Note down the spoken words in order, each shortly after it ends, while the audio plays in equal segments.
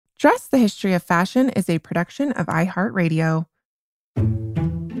Dress the History of Fashion is a production of iHeartRadio.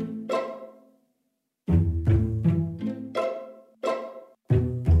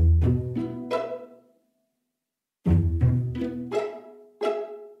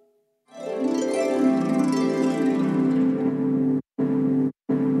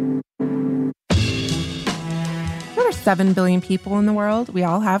 There are 7 billion people in the world. We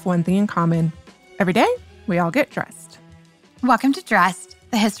all have one thing in common. Every day, we all get dressed. Welcome to Dressed,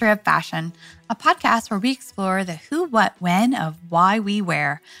 the History of Fashion, a podcast where we explore the who, what, when of why we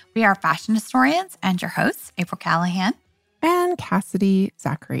wear. We are fashion historians and your hosts, April Callahan and Cassidy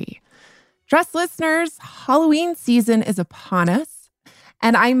Zachary. Dress listeners, Halloween season is upon us.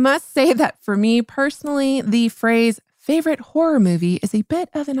 And I must say that for me personally, the phrase favorite horror movie is a bit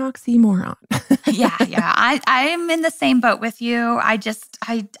of an oxymoron. Yeah. I'm in the same boat with you. I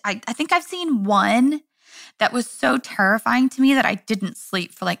think I've seen one that was so terrifying to me that I didn't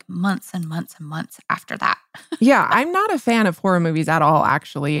sleep for like months and months and months after that. Yeah, I'm not a fan of horror movies at all,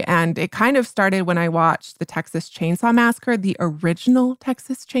 actually. And it kind of started when I watched the Texas Chainsaw Massacre, the original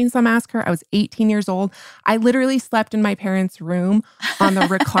Texas Chainsaw Massacre. I was 18 years old. I literally slept in my parents' room on the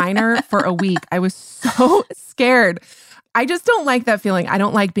recliner for a week. I was so scared. I just don't like that feeling. I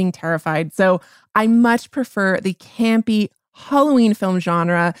don't like being terrified. So I much prefer the campy Halloween film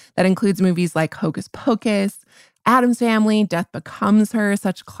genre that includes movies like Hocus Pocus, Addams Family, Death Becomes Her,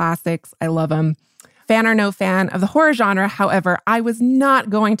 such classics. I love them. Fan or no fan of the horror genre, however, I was not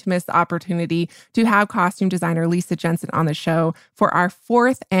going to miss the opportunity to have costume designer Lisa Jensen on the show for our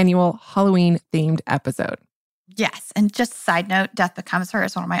 4th annual Halloween-themed episode. Yes, and just a side note, Death Becomes Her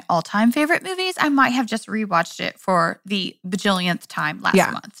is one of my all-time favorite movies. I might have just rewatched it for the bajillionth time last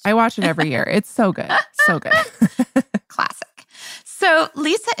month. I watch it every year. It's so good. So good. Classic. So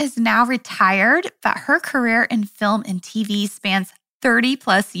Lisa is now retired, but her career in film and TV spans 30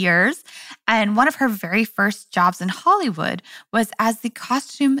 plus years. And one of her very first jobs in Hollywood was as the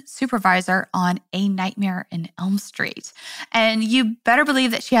costume supervisor on A Nightmare on Elm Street. And you better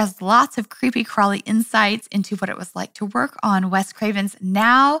believe that she has lots of creepy crawly insights into what it was like to work on Wes Craven's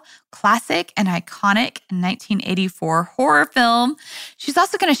now classic and iconic 1984 horror film. She's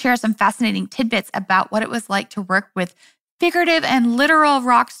also going to share some fascinating tidbits about what it was like to work with figurative and literal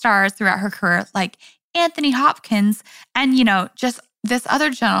rock stars throughout her career, like Anthony Hopkins and, just this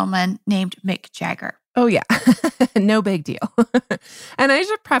other gentleman named Mick Jagger. Oh, yeah. No big deal. And I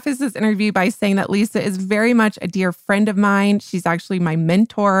should preface this interview by saying that Lisa is very much a dear friend of mine. She's actually my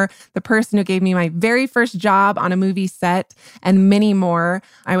mentor, the person who gave me my very first job on a movie set, and many more.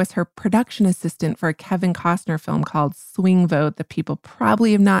 I was her production assistant for a Kevin Costner film called Swing Vote that people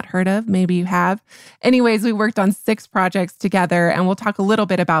probably have not heard of. Maybe you have. Anyways, we worked on 6 projects together, and we'll talk a little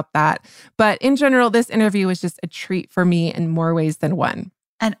bit about that. But in general, this interview was just a treat for me in more ways than one.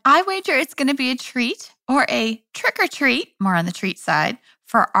 And I wager it's going to be a treat or a trick or treat, more on the treat side,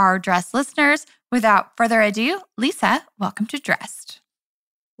 for our Dressed listeners. Without further ado, Lisa, welcome to Dressed.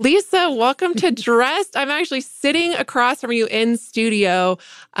 Lisa, welcome to Dressed. I'm actually sitting across from you in studio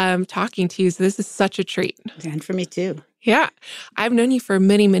talking to you. So this is such a treat. And for me too. Yeah. I've known you for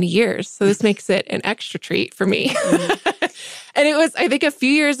many, many years. So this makes it an extra treat for me. And it was, I think, a few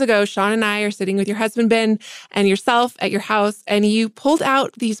years ago, Sean and I are sitting with your husband, Ben, and yourself at your house, and you pulled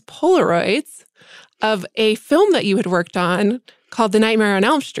out these Polaroids of a film that you had worked on called The Nightmare on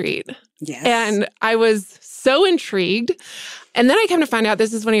Elm Street. Yes. And I was so intrigued. And then I come to find out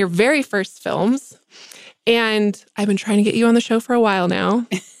this is one of your very first films. And I've been trying to get you on the show for a while now.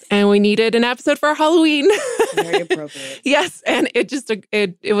 And we needed an episode for Halloween. Very appropriate. Yes. And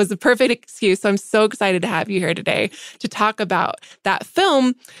it was a perfect excuse. So I'm so excited to have you here today to talk about that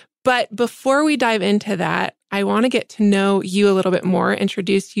film. But before we dive into that, I want to get to know you a little bit more,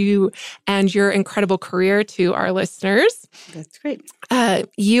 introduce you and your incredible career to our listeners. That's great.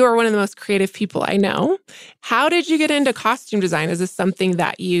 You are one of the most creative people I know. How did you get into costume design? Is this something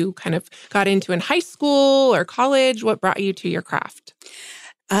that you kind of got into in high school or college? What brought you to your craft?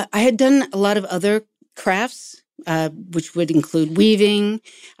 I had done a lot of other crafts, which would include weaving.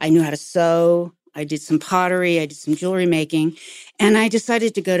 I knew how to sew. I did some pottery. I did some jewelry making. And I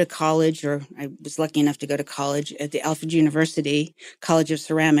decided to go to college, or I was lucky enough to go to college at the Alfred University College of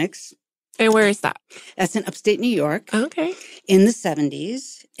Ceramics. And where is that? That's in upstate New York. Okay. In the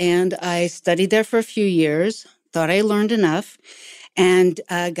 70s. And I studied there for a few years, thought I learned enough, and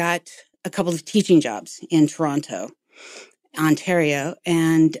got a couple of teaching jobs in Toronto, Ontario,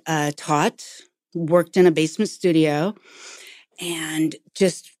 and taught, worked in a basement studio, and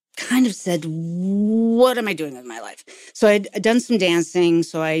just kind of said, what am I doing with my life? So I'd done some dancing.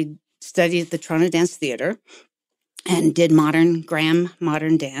 So I studied at the Toronto Dance Theatre. and did modern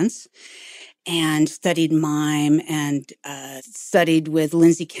dance, and studied mime, and studied with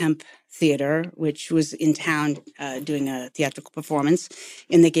Lindsay Kemp Theater, which was in town doing a theatrical performance,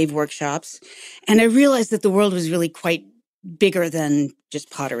 and they gave workshops. And I realized that the world was really quite bigger than just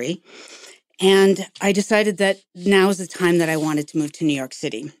pottery. And I decided that now is the time that I wanted to move to New York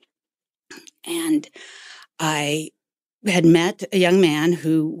City. And I had met a young man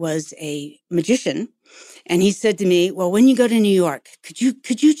who was a magician. And he said to me, well, when you go to New York,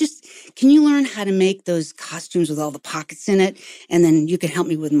 can you learn how to make those costumes with all the pockets in it? And then you can help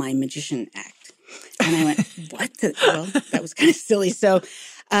me with my magician act. And I went, what? Well, that was kind of silly. So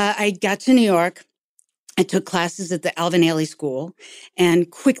I got to New York. I took classes at the Alvin Ailey School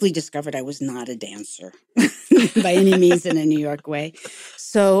and quickly discovered I was not a dancer by any means in a New York way.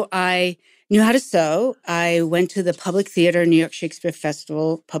 So I knew how to sew. I went to the Public Theater, New York Shakespeare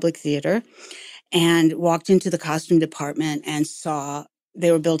Festival Public Theater, and walked into the costume department and saw they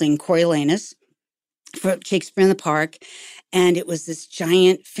were building Coriolanus for Shakespeare in the Park. And it was this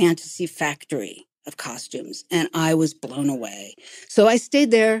giant fantasy factory of costumes. And I was blown away. So I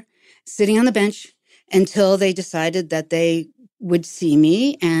stayed there sitting on the bench until they decided that they would see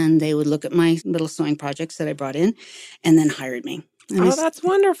me and they would look at my little sewing projects that I brought in and then hired me. And that's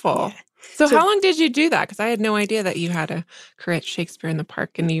wonderful. Yeah. So how long did you do that? Because I had no idea that you had a career at Shakespeare in the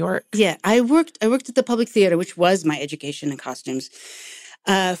Park in New York. Yeah, I worked at the Public Theater, which was my education in costumes,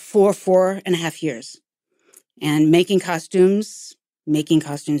 for 4.5 years. And making costumes.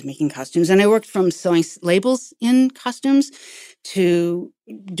 And I worked from sewing labels in costumes to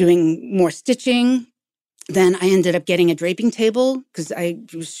doing more stitching. Then I ended up getting a draping table because I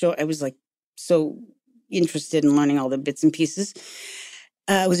was like so interested in learning all the bits and pieces.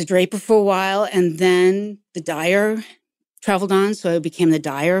 I was a draper for a while, and then the dyer traveled on, so I became the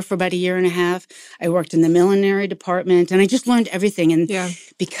dyer for about 1.5 years. I worked in the millinery department, and I just learned everything. And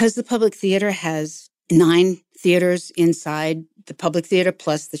because the Public Theater has 9 theaters inside the Public Theater,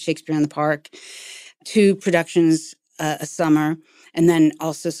 plus the Shakespeare in the Park, 2 productions a summer, and then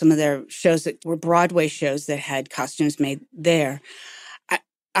also some of their shows that were Broadway shows that had costumes made there.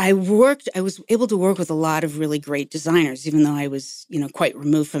 I was able to work with a lot of really great designers, even though I was, quite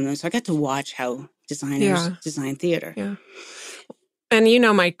removed from them. So I got to watch how designers design theater. Yeah. And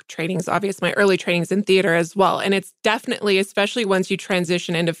my training's obvious, my early training's in theater as well. And it's definitely, especially once you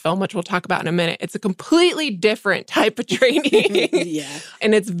transition into film, which we'll talk about in a minute, it's a completely different type of training. Yeah.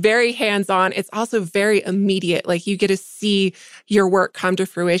 And it's very hands-on. It's also very immediate. Like you get to see your work come to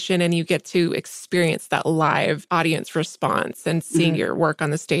fruition and you get to experience that live audience response and seeing your work on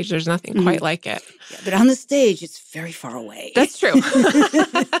the stage. There's nothing quite like it. Yeah, but on the stage, it's very far away. That's true.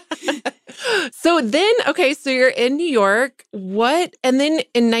 So then, so you're in New York. And then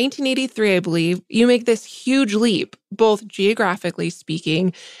in 1983, I believe, you make this huge leap, both geographically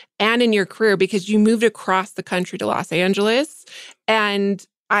speaking and in your career, because you moved across the country to Los Angeles. And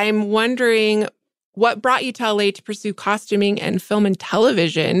I'm wondering what brought you to LA to pursue costuming and film and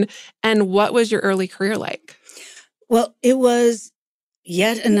television, and what was your early career like? Well, it was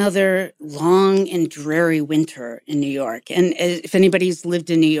yet another long and dreary winter in New York. And if anybody's lived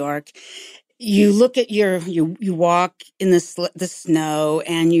in New York, you look at you walk in the snow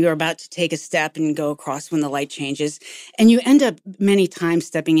and you're about to take a step and go across when the light changes. And you end up many times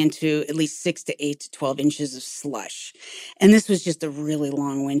stepping into at least 6 to 8 to 12 inches of slush. And this was just a really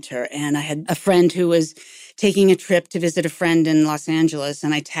long winter. And I had a friend who was taking a trip to visit a friend in Los Angeles,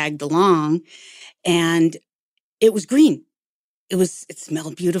 and I tagged along, and it was green. It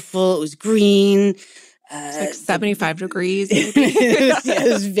smelled beautiful. It was green. It's like 75 degrees. It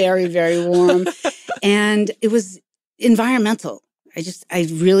was very, very warm. And it was environmental. I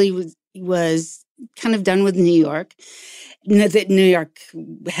really was kind of done with New York. That New York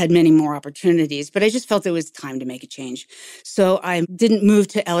had many more opportunities, but I just felt it was time to make a change. So I didn't move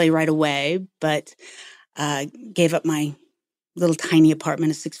to LA right away, but gave up my little tiny apartment,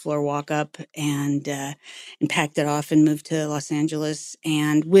 a 6th-floor walk-up, and packed it off and moved to Los Angeles.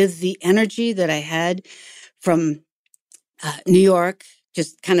 And with the energy that I had from New York,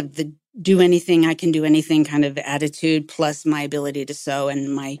 just kind of the do anything, I can do anything kind of attitude, plus my ability to sew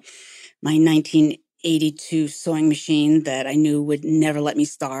and my 1982 sewing machine that I knew would never let me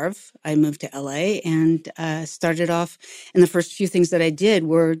starve, I moved to LA and started off. And the first few things that I did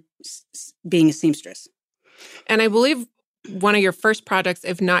were being a seamstress. And I believe one of your first projects,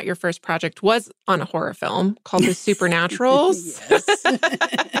 if not your first project, was on a horror film called The Supernaturals.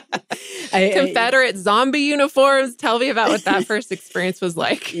 Confederate zombie uniforms. Tell me about what that first experience was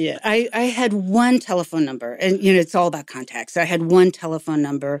like. Yeah, I had one telephone number, and it's all about contacts. I had one telephone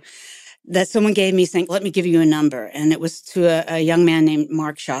number that someone gave me saying, let me give you a number. And it was to a young man named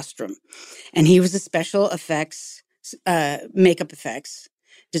Mark Shostrom. And he was a special effects, makeup effects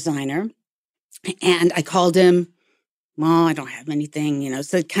designer. And I called him, well, I don't have anything,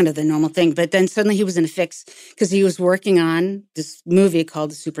 so kind of the normal thing. But then suddenly he was in a fix because he was working on this movie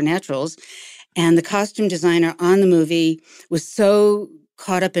called The Supernaturals. And the costume designer on the movie was so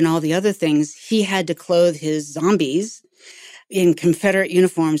caught up in all the other things, he had to clothe his zombies in Confederate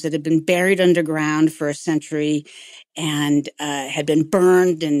uniforms that had been buried underground for a century and had been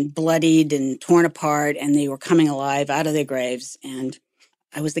burned and bloodied and torn apart, and they were coming alive out of their graves. And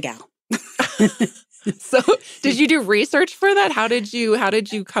I was the gal. So did you do research for that? How did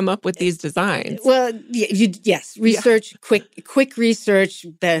you come up with these designs? Well, yes, research, quick research,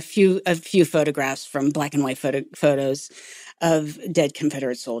 but a few photographs from black and white photos of dead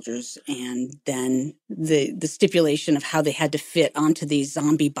Confederate soldiers, and then the stipulation of how they had to fit onto these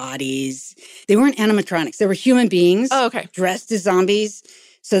zombie bodies. They weren't animatronics; they were human beings dressed as zombies,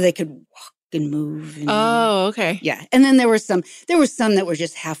 so they could walk and move. And, okay. Yeah. And then there were some that were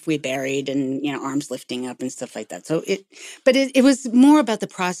just halfway buried and, arms lifting up and stuff like that. So it was more about the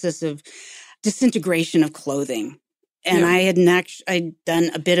process of disintegration of clothing. And I'd done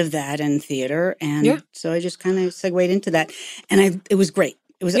a bit of that in theater. And so I just kind of segued into that. And it was great.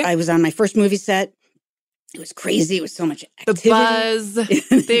 I was on my first movie set. It was crazy. It was so much activity. The buzz,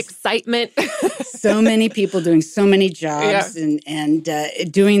 the excitement. So many people doing so many jobs and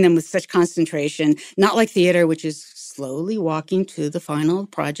doing them with such concentration. Not like theater, which is slowly walking to the final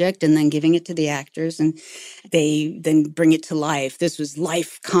project and then giving it to the actors, and they then bring it to life. This was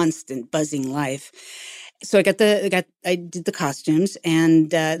life, constant, buzzing life. So I did the costumes, and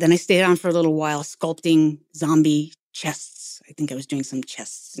then I stayed on for a little while sculpting zombie chests. I think I was doing some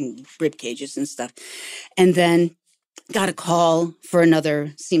chests and rib cages and stuff. And then got a call for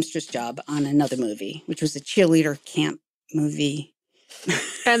another seamstress job on another movie, which was a cheerleader camp movie.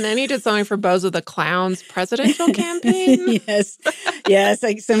 And then you did something for Bozo the Clown's presidential campaign? Yes.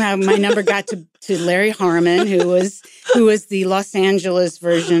 Somehow my number got to Larry Harmon, who was the Los Angeles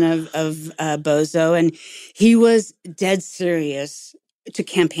version of Bozo. And he was dead serious to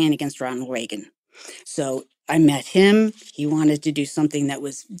campaign against Ronald Reagan. So I met him. He wanted to do something that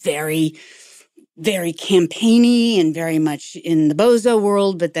was very, very campaigny and very much in the Bozo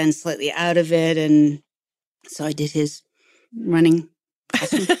world, but then slightly out of it. And so I did his running.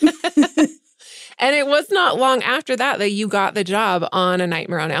 And it was not long after that you got the job on A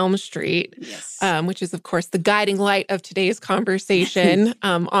Nightmare on Elm Street, which is, of course, the guiding light of today's conversation,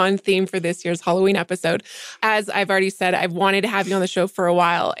 on theme for this year's Halloween episode. As I've already said, I've wanted to have you on the show for a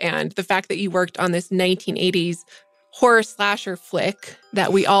while, and the fact that you worked on this 1980s horror slasher flick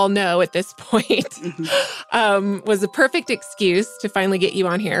that we all know at this point was a perfect excuse to finally get you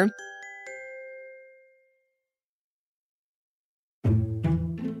on here.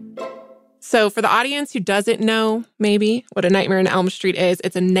 So for the audience who doesn't know, maybe, what A Nightmare on Elm Street is,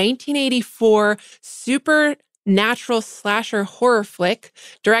 it's a 1984 supernatural slasher horror flick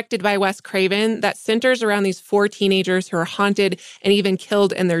directed by Wes Craven that centers around these 4 teenagers who are haunted and even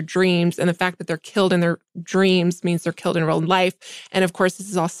killed in their dreams. And the fact that they're killed in their dreams means they're killed in real life. And of course, this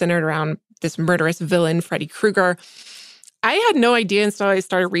is all centered around this murderous villain, Freddy Krueger. I had no idea until I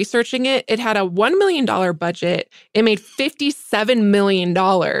started researching it. It had a $1 million budget. It made $57 million,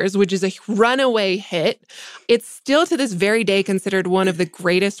 which is a runaway hit. It's still to this very day considered one of the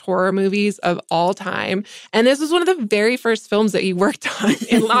greatest horror movies of all time. And this was one of the very first films that you worked on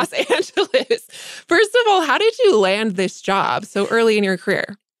in Los Angeles. First of all, how did you land this job so early in your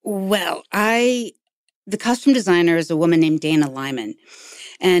career? Well, the costume designer is a woman named Dana Lyman.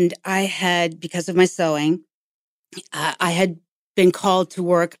 And I had, because of my sewing, I had been called to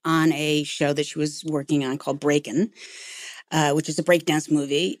work on a show that she was working on called Breakin', which is a breakdance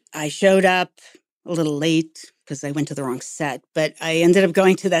movie. I showed up a little late because I went to the wrong set, but I ended up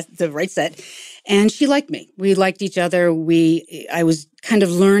going to the right set, and she liked me. We liked each other. I was kind of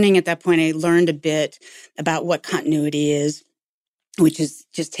learning at that point. I learned a bit about what continuity is, which is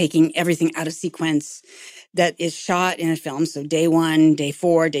just taking everything out of sequence that is shot in a film. So day 1, day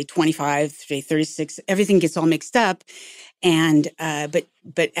 4, day 25, day 36, everything gets all mixed up. And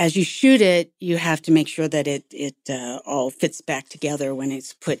but as you shoot it, you have to make sure that it all fits back together when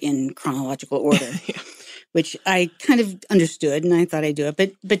it's put in chronological order, which I kind of understood and I thought I'd do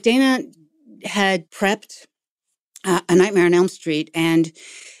it. But Dana had prepped A Nightmare on Elm Street, and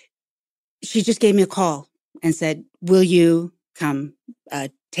she just gave me a call and said, "Will you come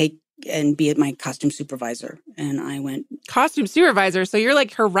take and be my costume supervisor?" And I went, costume supervisor? So you're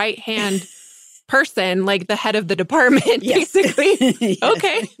like her right hand person, like the head of the department, basically. Yes.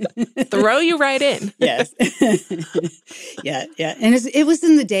 Okay. Throw you right in. Yes. Yeah. And it was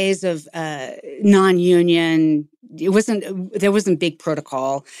in the days of non-union. There wasn't big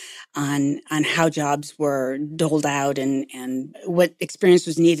protocol on how jobs were doled out and what experience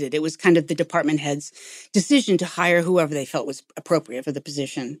was needed. It was kind of the department head's decision to hire whoever they felt was appropriate for the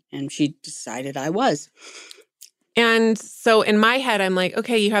position. And she decided I was. And so in my head, I'm like,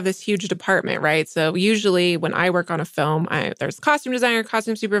 okay, you have this huge department, right? So usually when I work on a film, there's costume designer,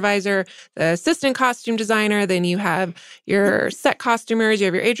 costume supervisor, the assistant costume designer, then you have your set costumers, you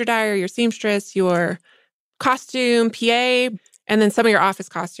have your aider dyer, your seamstress, your costume PA, and then some of your office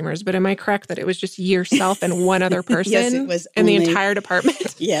costumers. But am I correct that it was just yourself and one other person Yes, it was in the entire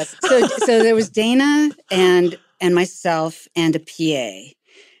department? Yes. So there was Dana and myself and a PA.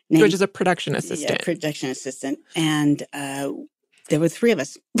 Which is a production assistant. Yeah, production assistant. And there were three of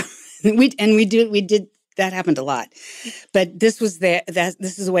us. we did that happened a lot. But this is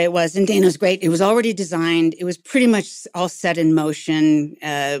the way it was. And Dana's great. It was already designed. It was pretty much all set in motion.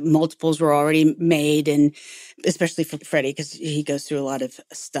 Multiples were already made, and especially for Freddie, because he goes through a lot of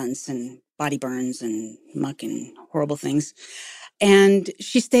stunts and body burns and muck and horrible things. And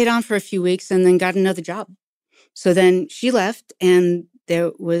she stayed on for a few weeks and then got another job. So then she left, and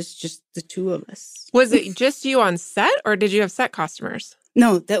there was just the two of us. Was it just you on set, or did you have set costumers?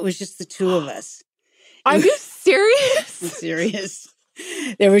 No, that was just the two of us. Are you serious? I'm serious.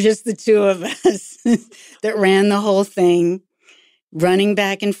 There were just the two of us that ran the whole thing, running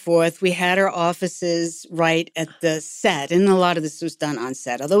back and forth. We had our offices right at the set, and a lot of this was done on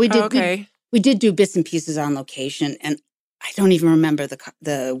set. Although we did do bits and pieces on location, and I don't even remember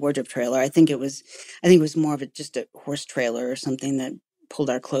the wardrobe trailer. I think it was more of just a horse trailer or something that pulled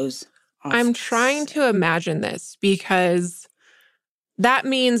our clothes off. I'm trying to imagine this because that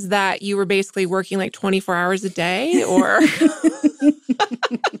means that you were basically working like 24 hours a day, or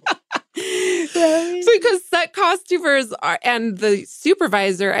because set costumers and the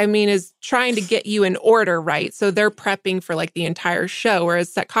supervisor, is trying to get you in order, right? So they're prepping for like the entire show,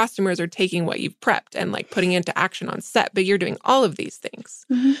 whereas set costumers are taking what you've prepped and like putting it into action on set. But you're doing all of these things.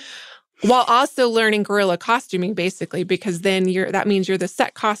 Mm-hmm. While also learning guerrilla costuming, basically, because then that means you're the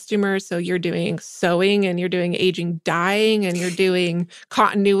set costumer. So you're doing sewing and you're doing aging, dyeing, and you're doing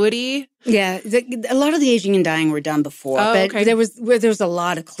continuity. Yeah, a lot of the aging and dyeing were done before, but okay. there was a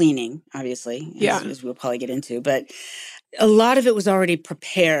lot of cleaning, obviously, as we'll probably get into. But a lot of it was already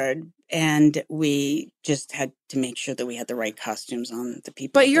prepared, and we just had to make sure that we had the right costumes on the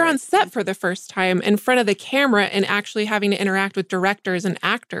people. But you're on set for the first time in front of the camera and actually having to interact with directors and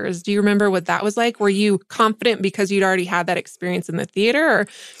actors. Do you remember what that was like? Were you confident because you'd already had that experience in the theater? Or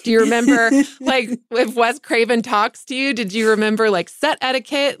do you remember, like, if Wes Craven talks to you, did you remember, like, set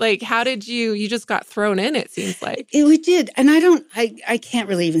etiquette? Like, how did you just got thrown in, it seems like. We did. And I can't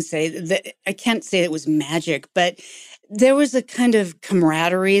really even say that, I can't say it was magic, but there was a kind of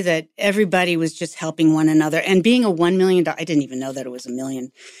camaraderie that everybody was just helping one another. And being a $1 million, I didn't even know that it was $1 million,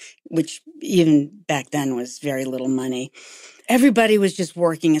 which even back then was very little money. Everybody was just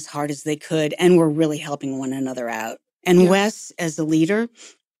working as hard as they could and were really helping one another out. And Wes, as a leader,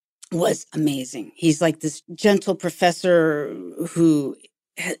 was amazing. He's like this gentle professor who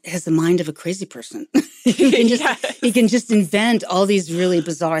has the mind of a crazy person. He can just invent all these really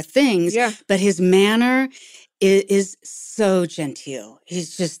bizarre things. Yeah. But his manner is so genteel.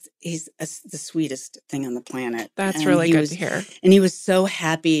 He's the sweetest thing on the planet. That's really good to hear. And he was so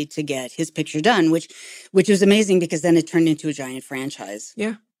happy to get his picture done, which was amazing because then it turned into a giant franchise.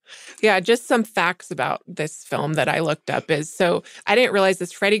 Yeah. Yeah, just some facts about this film that I looked up is, so I didn't realize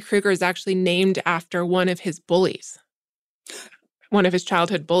this. Freddy Krueger is actually named after one of his bullies. One of his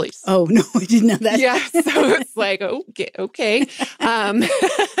childhood bullies. Oh, no, I didn't know that. Yeah, so it's like, okay.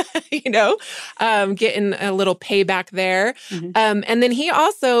 Getting a little payback there. Mm-hmm. And then he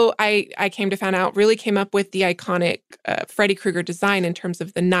also, I came to find out, really came up with the iconic Freddy Krueger design in terms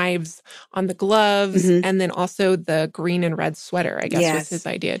of the knives on the gloves, mm-hmm. and then also the green and red sweater, I guess, was his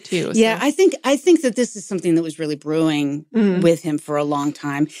idea too. Yeah, so. I think that this is something that was really brewing mm-hmm. with him for a long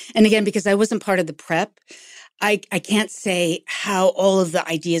time. And again, because I wasn't part of the prep, I can't say how all of the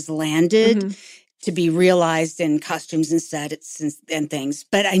ideas landed mm-hmm. to be realized in costumes and sets and things.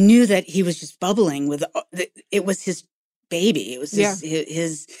 But I knew that he was just bubbling with it was his baby. It was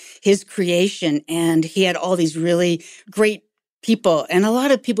his creation. And he had all these really great people and a lot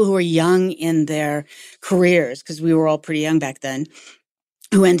of people who were young in their careers, because we were all pretty young back then,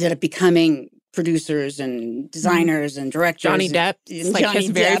 who ended up becoming producers and designers and directors. Johnny Depp, like Johnny his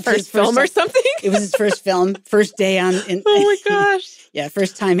very first film or something. It was his first film, first day on. Oh my gosh! Yeah,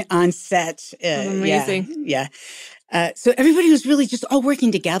 first time on set. Amazing. Yeah. So everybody was really just all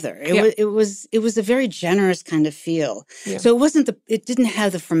working together. It was a very generous kind of feel. Yeah. So it didn't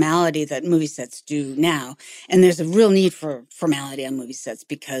have the formality that movie sets do now. And there's a real need for formality on movie sets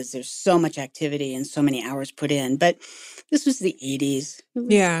because there's so much activity and so many hours put in. But this was the 80s.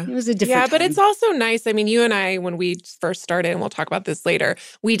 It was a different time. But it's also nice. I mean, you and I, when we first started, and we'll talk about this later,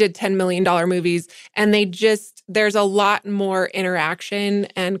 we did $10 million movies, and there's a lot more interaction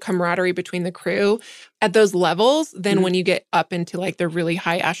and camaraderie between the crew at those levels than when you get up into like the really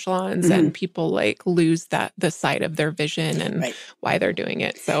high echelons and people like lose the sight of their vision and why they're doing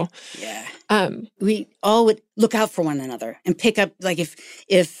it. So we all would look out for one another and pick up, like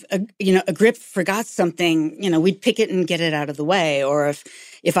if a grip forgot something, we'd pick it and get it out of the way. Or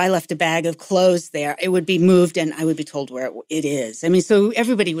if I left a bag of clothes there, it would be moved and I would be told where it is. I mean, so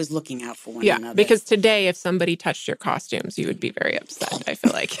everybody was looking out for one another. Yeah, because today, if somebody touched your costumes, you would be very upset. I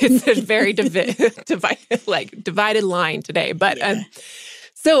feel like it's a very divided line today. But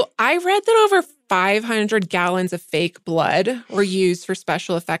so I read that over 500 gallons of fake blood were used for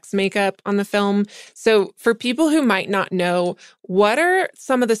special effects makeup on the film. So for people who might not know, what are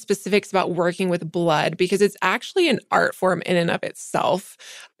some of the specifics about working with blood? Because it's actually an art form in and of itself.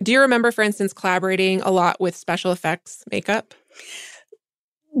 Do you remember, for instance, collaborating a lot with special effects makeup?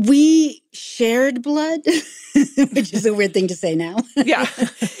 We shared blood, which is a weird thing to say now. Yeah.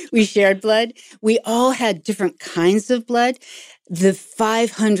 We shared blood. We all had different kinds of blood. The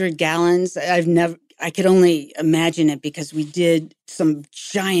 500 gallons, I could only imagine it because we did some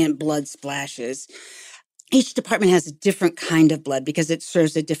giant blood splashes. Each department has a different kind of blood because it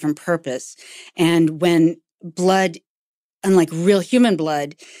serves a different purpose. And when blood, unlike real human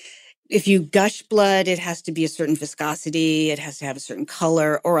blood, if you gush blood, it has to be a certain viscosity, it has to have a certain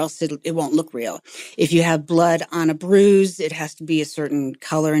color, or else it won't look real. If you have blood on a bruise, it has to be a certain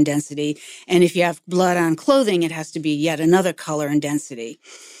color and density. And if you have blood on clothing, it has to be yet another color and density.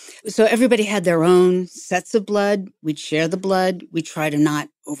 So everybody had their own sets of blood. We'd share the blood. We try to not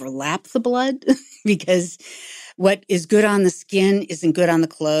overlap the blood because what is good on the skin isn't good on the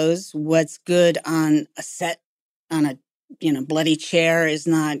clothes. What's good on a set, on a bloody chair is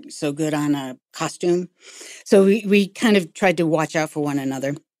not so good on a costume. So we kind of tried to watch out for one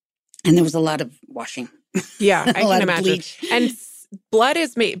another. And there was a lot of washing. Yeah, I can imagine. Bleach. And blood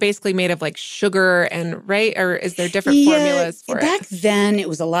is basically made of like sugar and, right? Or is there different formulas for back it? Back then, it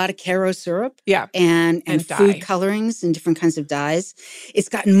was a lot of Karo syrup. Yeah. And food dye. colorings and different kinds of dyes. It's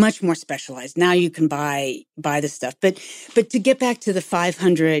gotten much more specialized. Now you can buy the stuff. But to get back to the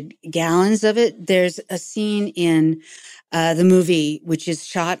 500 gallons of it, there's a scene in the movie which is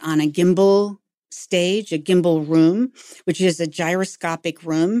shot on a gimbal stage, a gimbal room, which is a gyroscopic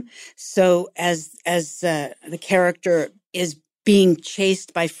room. So as the character is being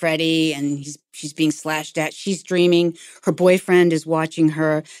chased by Freddy and she's being slashed at, she's dreaming. Her boyfriend is watching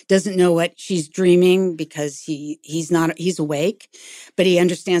her, doesn't know what she's dreaming because he's awake, but he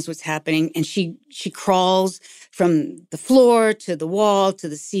understands what's happening. And she crawls from the floor to the wall to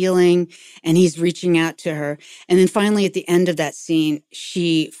the ceiling, and he's reaching out to her. And then finally at the end of that scene,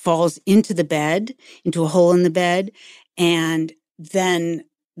 she falls into the bed, into a hole in the bed, and then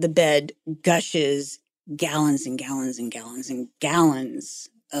the bed gushes gallons and gallons and gallons and gallons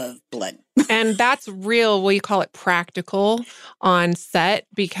of blood. And that's real, we call it practical on set,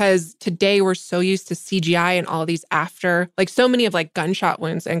 because today we're so used to CGI and all these like so many of like gunshot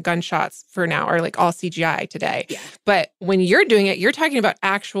wounds and gunshots for now are like all CGI today. Yeah. But when you're doing it, you're talking about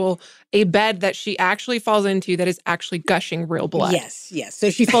a bed that she actually falls into that is actually gushing real blood. Yes. So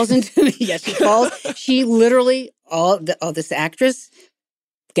she falls into, she literally, this actress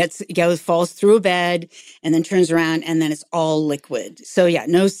falls through a bed and then turns around and then it's all liquid. So yeah,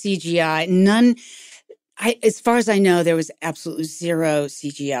 no CGI, none. As far as I know, there was absolutely zero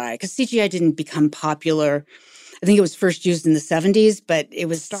CGI because CGI didn't become popular. I think it was first used in the 70s, but it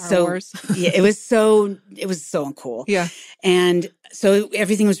was Star Wars. Yeah, it was so uncool. Yeah. And so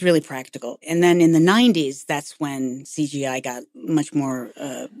everything was really practical. And then in the 90s, that's when CGI got much more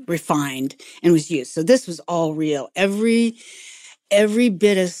refined and was used. So this was all real. Every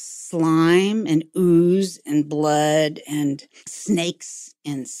bit of slime and ooze and blood and snakes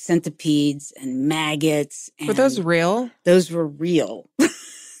and centipedes and maggots. Were those real? Those were real.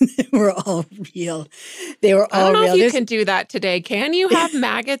 They were all real. They were all real. I don't know if you can do that today. Can you have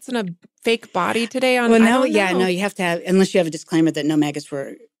maggots in a fake body today? No, you have to have, unless you have a disclaimer that no maggots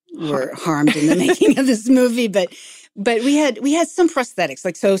were harmed in the making of this movie. But we had some prosthetics,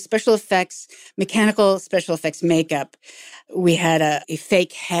 like so special effects, mechanical special effects makeup. We had a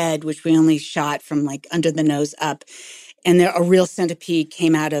fake head, which we only shot from like under the nose up. and a real centipede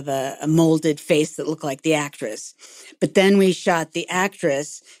came out of a molded face that looked like the actress. But then we shot the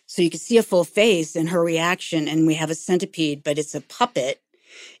actress so you could see a full face and her reaction, and we have a centipede, but it's a puppet.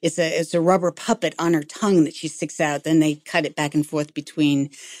 It's a rubber puppet on her tongue that she sticks out. Then they cut it back and forth between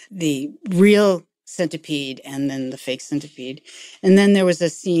the real centipede and then the fake centipede. And then there was a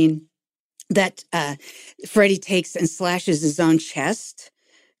scene that Freddie takes and slashes his own chest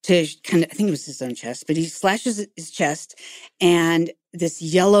to kind of, I think it was his own chest, but he slashes his chest, and this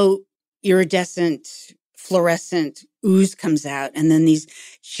yellow iridescent fluorescent ooze comes out, and then these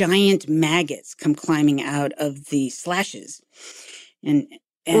giant maggots come climbing out of the slashes. And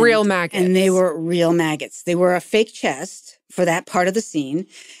real maggots. And they were real maggots. They were a fake chest for that part of the scene,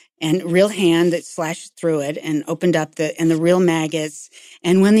 and real hand that slashed through it and opened up the real maggots.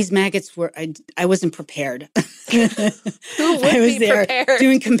 And when these maggots were, I wasn't prepared. Who would I was be there prepared?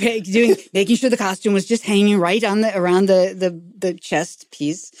 making sure the costume was just hanging right on around the chest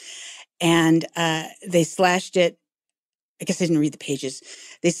piece. And they slashed it. I guess I didn't read the pages.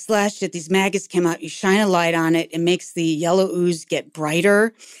 They slashed it. These maggots came out. You shine a light on it. It makes the yellow ooze get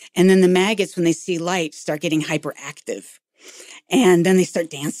brighter. And then the maggots, when they see light, start getting hyperactive. And then they start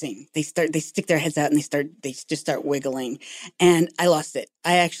dancing. They stick their heads out and they just start wiggling. And I lost it.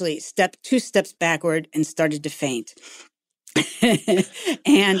 I actually stepped 2 steps backward and started to faint.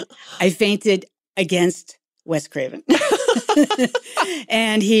 And I fainted against Wes Craven.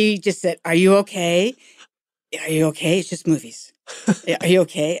 And he just said, "Are you okay? Are you okay? It's just movies. Are you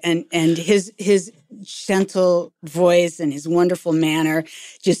okay?" And his gentle voice and his wonderful manner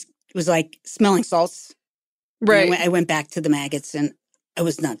just was like smelling salts. Right. I went back to the maggots, and I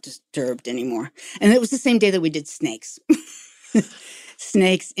was not disturbed anymore. And it was the same day that we did snakes.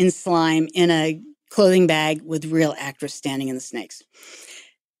 Snakes in slime in a clothing bag with real actors standing in the snakes.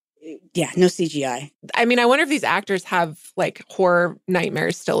 Yeah, no CGI. I mean, I wonder if these actors have like horror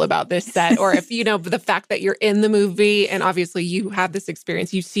nightmares still about this set, or if, the fact that you're in the movie and obviously you have this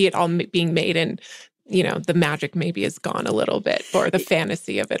experience, you see it all being made, and, the magic maybe is gone a little bit, or the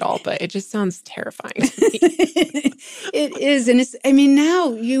fantasy of it all, but it just sounds terrifying to me. It is. And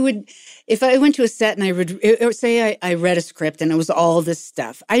now you would, if I went to a set and I would say I read a script and it was all this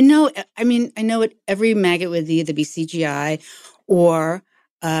stuff. I know it, every maggot would either be CGI or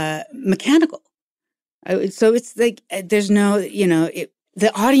mechanical. So it's like, there's no,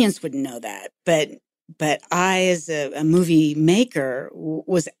 the audience wouldn't know that. But I, as a movie maker,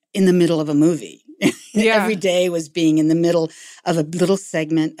 was in the middle of a movie. Yeah. Every day was being in the middle of a little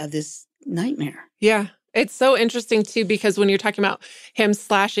segment of this nightmare. Yeah. It's so interesting, too, because when you're talking about him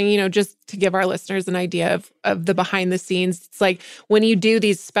slashing, just to give our listeners an idea of the behind the scenes, it's like when you do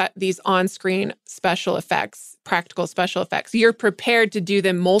these on-screen special effects, practical special effects, you're prepared to do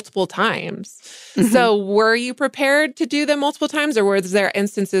them multiple times. Mm-hmm. So were you prepared to do them multiple times, or was there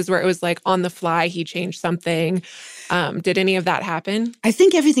instances where it was like on the fly, he changed something? Did any of that happen? I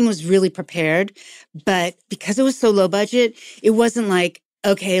think everything was really prepared, but because it was so low budget, it wasn't like,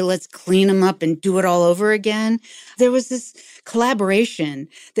 okay, let's clean them up and do it all over again. There was this collaboration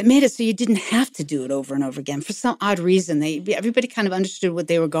that made it so you didn't have to do it over and over again. For some odd reason, everybody kind of understood what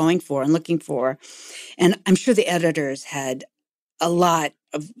they were going for and looking for. And I'm sure the editors had a lot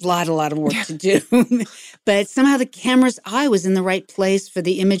of work to do. But somehow the camera's eye was in the right place for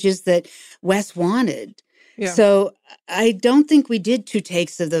the images that Wes wanted. Yeah. So I don't think we did 2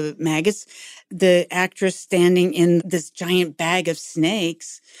 takes of the maggots. The actress standing in this giant bag of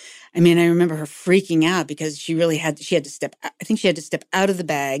snakes. I remember her freaking out because she had to step, I think she had to step out of the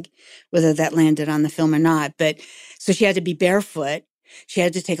bag, whether that landed on the film or not. But so she had to be barefoot. She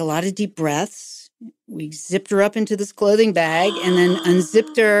had to take a lot of deep breaths. We zipped her up into this clothing bag and then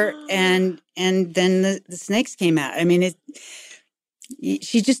unzipped her, and then the snakes came out.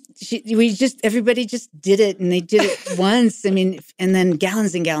 Everybody just did it, and they did it once. And then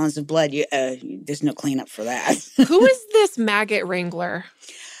gallons and gallons of blood. There's no cleanup for that. Who is this maggot wrangler?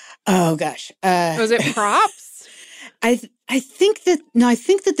 Oh gosh, was it props? I think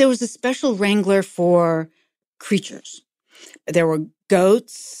that there was a special wrangler for creatures. There were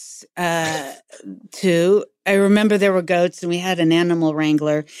goats too. I remember there were goats, and we had an animal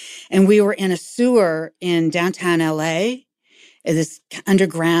wrangler, and we were in a sewer in downtown LA. This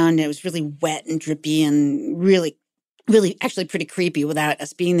underground. It was really wet and drippy and really, really actually pretty creepy without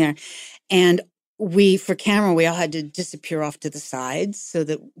us being there. And for camera, we all had to disappear off to the sides so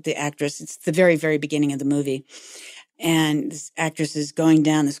that the actress, it's the very, very beginning of the movie. And this actress is going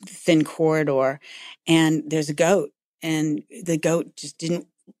down this thin corridor, and there's a goat. And the goat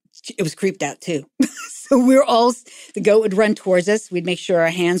it was creeped out too. So the goat would run towards us. We'd make sure our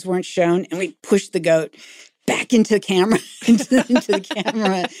hands weren't shown, and we'd push the goat back into the camera, into the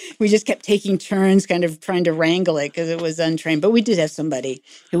camera. We just kept taking turns kind of trying to wrangle it because it was untrained. But we did have somebody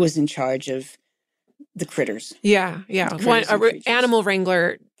who was in charge of the critters. Yeah. Animal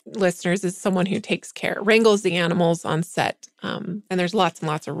wrangler, listeners, is someone who takes care, wrangles the animals on set. And there's lots and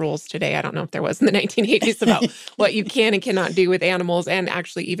lots of rules today. I don't know if there was in the 1980s about what you can and cannot do with animals, and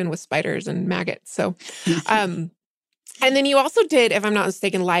actually even with spiders and maggots. So, and then you also did, if I'm not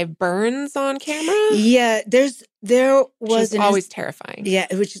mistaken, live burns on camera. Yeah, there was always terrifying. Yeah,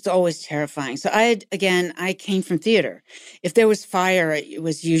 which is always terrifying. So I came from theater. If there was fire, it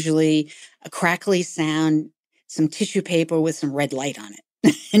was usually a crackly sound, some tissue paper with some red light on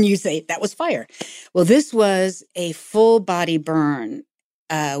it. And you say, that was fire. Well, this was a full body burn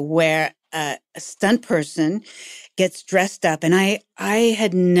where a stunt person gets dressed up. And I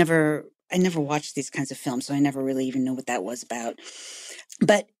never watched these kinds of films, so I never really even knew what that was about.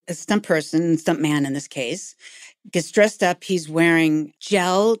 But a stunt man in this case, gets dressed up. He's wearing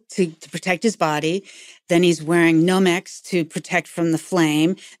gel to protect his body. Then he's wearing Nomex to protect from the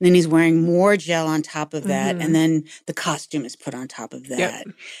flame. And then he's wearing more gel on top of that. And then the costume is put on top of that.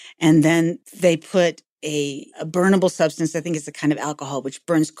 Yep. And then they put a burnable substance. I think it's a kind of alcohol, which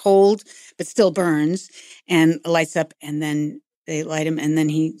burns cold, but still burns and lights up. And then they light him. And then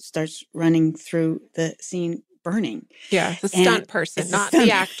he starts running through the scene burning. Yeah, the stunt person, not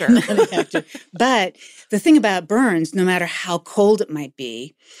the actor. Not the actor. But the thing about burns, no matter how cold it might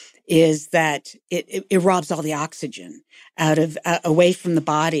be, is that it robs all the oxygen out of away from the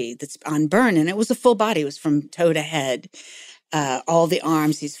body that's on burn. And it was a full body. It was from toe to head. All the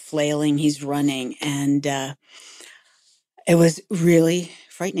arms, he's flailing, he's running. And it was really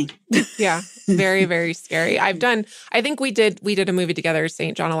frightening. Yeah, very, very scary. I think we did a movie together,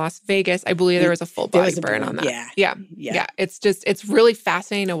 St. John of Las Vegas. I believe there was a full body burn on that. Yeah. It's really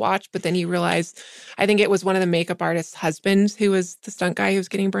fascinating to watch, but then you realize, I think it was one of the makeup artist's husbands who was the stunt guy who was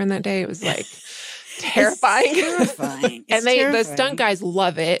getting burned that day. It was like terrifying. It's terrifying. And the stunt guys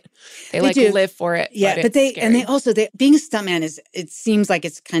love it. They live for it. Yeah, but they also being a stuntman it seems like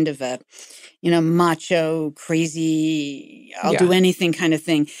it's kind of a macho, crazy, I'll do anything kind of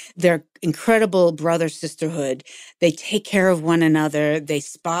thing. They're incredible brother sisterhood. They take care of one another. They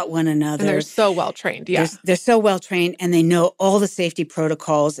spot one another. And they're so well trained. Yeah. They're so well trained, and they know all the safety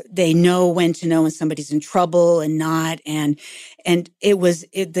protocols. They know when to know when somebody's in trouble and not. And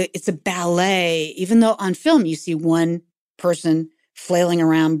it's a ballet. Even though on film you see one person flailing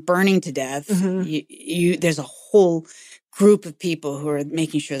around, burning to death, there's a whole group of people who are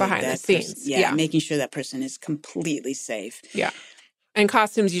making sure behind the scenes. Making sure that person is completely safe. Yeah. And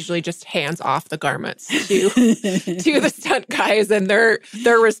costumes usually just hands off the garments to the stunt guys, and they're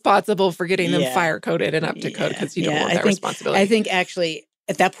responsible for getting them fire coated and up to code because you don't want that responsibility. I think actually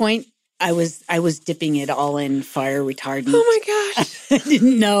at that point I was dipping it all in fire retardant. Oh my gosh. I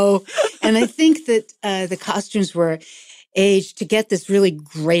didn't know. And I think that the costumes were aged to get this really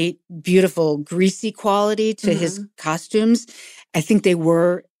great, beautiful, greasy quality to his costumes. I think they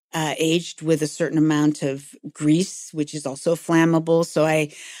were aged with a certain amount of grease, which is also flammable. So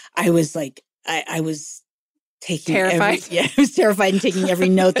I was like, I was taking terrified. I was terrified and taking every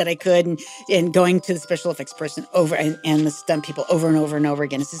note that I could and going to the special effects person over and the stunt people over and over and over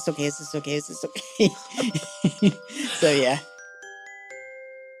again. Is this okay? Is this okay? Is this okay? So yeah.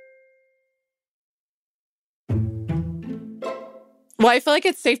 Well, I feel like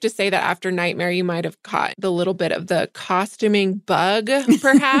it's safe to say that after Nightmare, you might have caught the little bit of the costuming bug,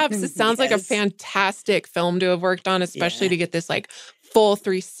 perhaps. It sounds like a fantastic film to have worked on, especially to get this full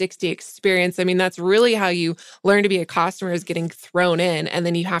 360 experience. I mean, that's really how you learn to be a costumer, is getting thrown in. And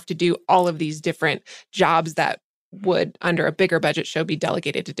then you have to do all of these different jobs that would, under a bigger budget show, be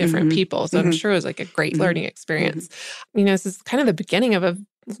delegated to different people. So I'm sure it was a great learning experience. This is kind of the beginning of a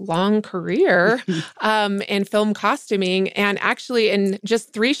long career in film costuming. And actually, in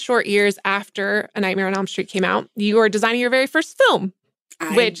just 3 short years after A Nightmare on Elm Street came out, you were designing your very first film,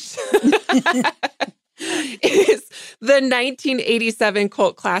 which is the 1987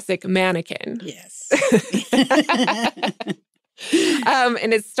 cult classic Mannequin. Yes.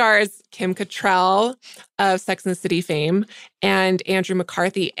 And it stars Kim Cattrall of Sex and the City fame, and Andrew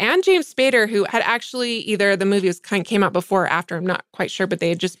McCarthy, and James Spader, who had actually either the movie came out before or after, I'm not quite sure, but they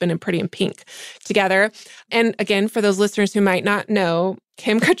had just been in Pretty in Pink together. And again, for those listeners who might not know,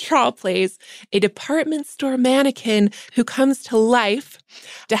 Kim Cattrall plays a department store mannequin who comes to life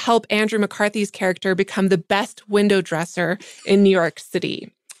to help Andrew McCarthy's character become the best window dresser in New York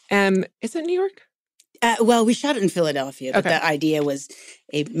City. Is it New York? Well, we shot it in Philadelphia, but Okay. the idea was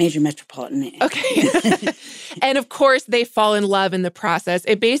a major metropolitan area. Okay. And of course, they fall in love in the process.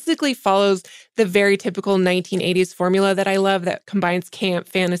 It basically follows the very typical 1980s formula that I love that combines camp,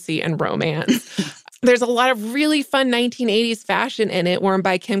 fantasy, and romance. There's a lot of really fun 1980s fashion in it, worn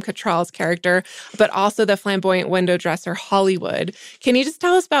by Kim Cattrall's character, but also the flamboyant window dresser Hollywood. Can you just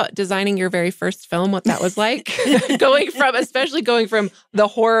tell us about designing your very first film, what that was like? Especially going from the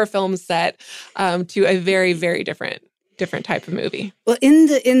horror film set to a very, very different type of movie. Well, in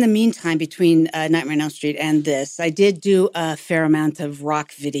the meantime, between Nightmare on Elm Street and this, I did do a fair amount of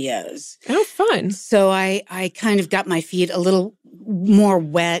rock videos. Oh, fun. So I kind of got my feet a little more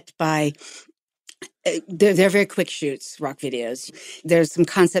wet by... They're very quick shoots, rock videos. There's some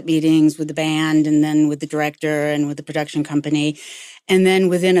concept meetings with the band and then with the director and with the production company. And then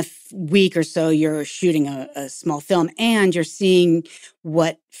within a week or so, you're shooting a small film and you're seeing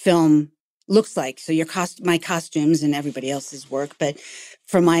what film looks like. So my costumes and everybody else's work. But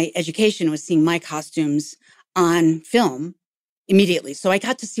for my education, was seeing my costumes on film immediately. So I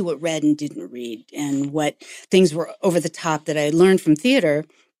got to see what read and didn't read and what things were over the top that I learned from theater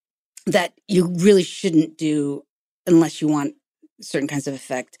that you really shouldn't do unless you want certain kinds of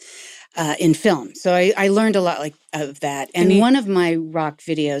effect in film. So I learned a lot of that. And one of my rock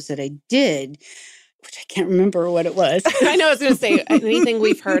videos that I did, which I can't remember what it was. I know I was going to say, anything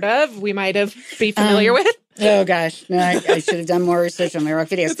we've heard of, we might have be familiar with. Oh, gosh. No, I should have done more research on my rock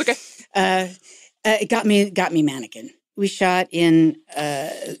videos. It's okay. It got me mannequin. We shot in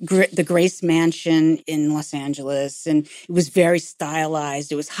the Grace Mansion in Los Angeles, and it was very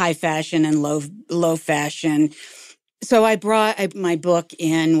stylized. It was high fashion and low fashion. So I brought my book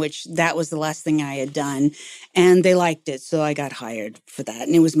in, which that was the last thing I had done, and they liked it. So I got hired for that,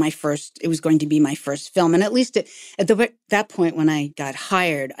 and it was going to be my first film. And at least at that point when I got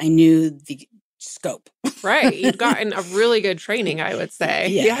hired, I knew the scope. Right. You've gotten a really good training, I would say.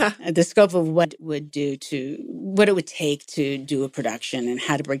 Yeah. The scope of what it would take to do a production and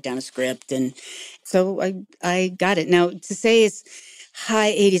how to break down a script. And so I got it. Now, to say it's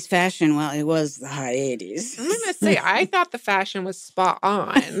high 80s fashion, well, it was the high 80s. I'm going to say, I thought the fashion was spot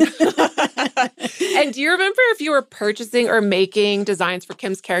on. And do you remember if you were purchasing or making designs for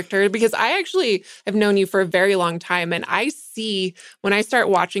Kim's character? Because I actually have known you for a very long time. And when I start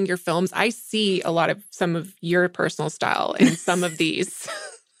watching your films, I see a lot of some of your personal style in some of these.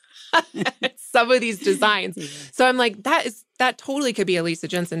 Some of these designs. So I'm like, that totally could be a Lisa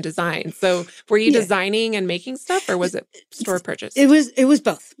Jensen design. So were you designing and making stuff, or was it store purchase? It was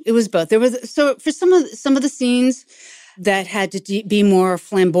both. It was both. So for some of the scenes that had to be more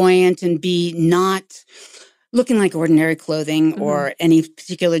flamboyant and be not looking like ordinary clothing or any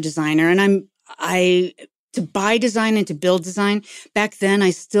particular designer. And I to buy design and to build design, back then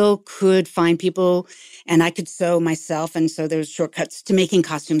I still could find people and I could sew myself. And so there was shortcuts to making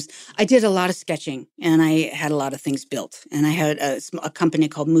costumes. I did a lot of sketching and I had a lot of things built. And I had a company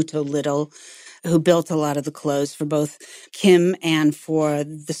called Muto Little who built a lot of the clothes for both Kim and for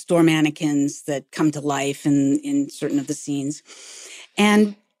the store mannequins that come to life in certain of the scenes.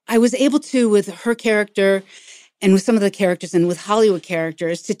 And I was able to, with her character and with some of the characters and with Hollywood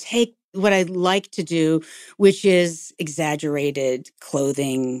characters, to take what I like to do, which is exaggerated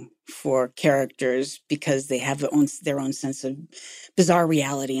clothing for characters because they have their own sense of bizarre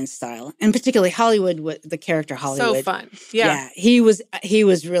reality and style. And particularly Hollywood, the character Hollywood. So fun. Yeah. He was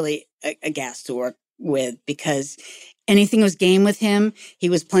really a gas to work with because anything was game with him. He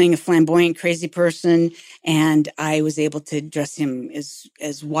was playing a flamboyant, crazy person, and I was able to dress him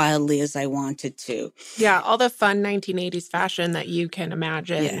as wildly as I wanted to. Yeah, all the fun 1980s fashion that you can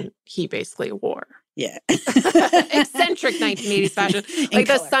imagine, he basically wore. Yeah. Eccentric 1980s fashion. Like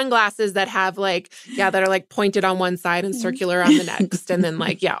the sunglasses that have that are pointed on one side and circular on the next. And then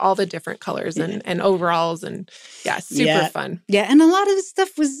all the different colors and overalls and super fun. Yeah. And a lot of the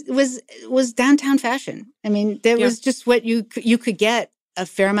stuff was downtown fashion. I mean, there was just what you could get a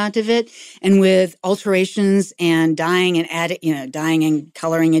fair amount of it. And with alterations and dyeing and dyeing and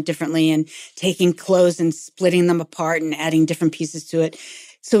coloring it differently and taking clothes and splitting them apart and adding different pieces to it.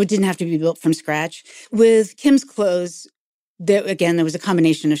 So it didn't have to be built from scratch. With Kim's clothes, there was a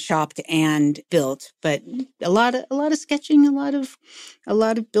combination of shopped and built, but a lot of sketching, a lot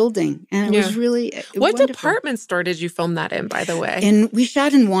of building, and it was really What wonderful. department store did you film that in, by the way? And we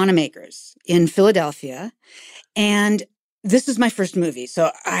shot in Wanamaker's in Philadelphia, and this is my first movie.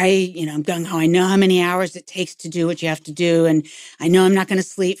 So I'm gung-ho. I know how many hours it takes to do what you have to do. And I know I'm not going to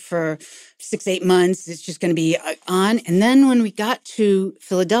sleep for 6-8 months. It's just going to be on. And then when we got to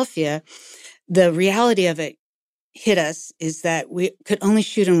Philadelphia, the reality of it hit us is that we could only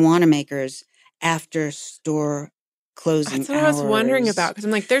shoot in Wanamaker's after store closing That's what I was wondering hours. about, because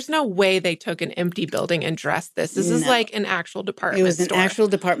I'm like, there's no way they took an empty building and dressed this. This is No. like an actual department It was an store. actual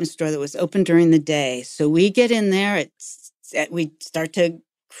department store that was open during the day. So we get in there, we start to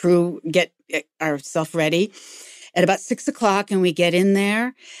get ourselves ready at about 6 o'clock, and we get in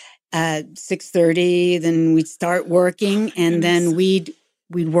there at 6:30. Then we'd start working, and then we'd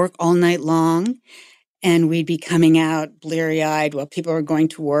work all night long, and we'd be coming out bleary-eyed while people were going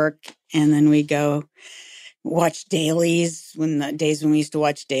to work, and then we'd go watch dailies when we used to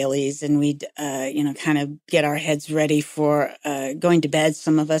watch dailies, and we'd kind of get our heads ready for going to bed,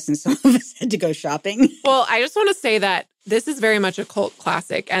 some of us, and some of us had to go shopping. Well, I just want to say that this is very much a cult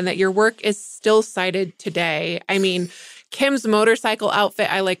classic, and that your work is still cited today. I mean, Kim's motorcycle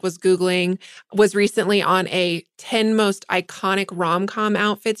outfit, I was Googling, was recently on a 10 most iconic rom-com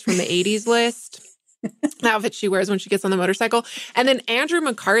outfits from the 80s list. The outfit she wears when she gets on the motorcycle. And then Andrew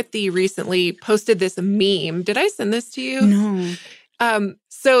McCarthy recently posted this meme. Did I send this to you? No.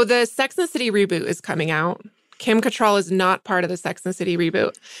 So the Sex and the City reboot is coming out. Kim Cattrall is not part of the Sex and the City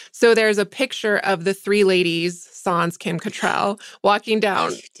reboot. So there's a picture of the three ladies, sans Kim Cattrall, walking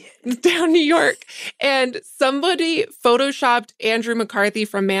down New York. And somebody photoshopped Andrew McCarthy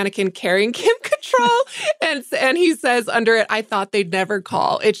from Mannequin carrying Kim Cattrall. and he says under it, "I thought they'd never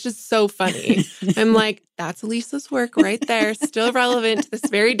call." It's just so funny. I'm like, that's Elisa's work right there. Still relevant to this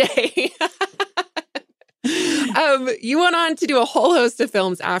very day. You went on to do a whole host of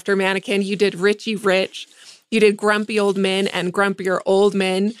films after Mannequin. You did Richie Rich. You did Grumpy Old Men and Grumpier Old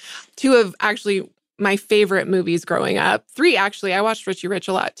Men, two of actually my favorite movies growing up. Three, actually. I watched Richie Rich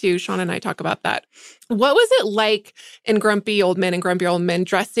a lot, too. Sean and I talk about that. What was it like in Grumpy Old Men and Grumpier Old Men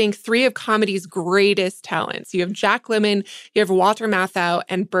dressing three of comedy's greatest talents? You have Jack Lemmon, you have Walter Matthau,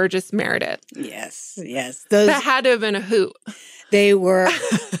 and Burgess Meredith. Yes. That had to have been a hoot. They were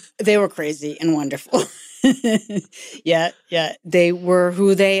crazy and wonderful. Yeah. They were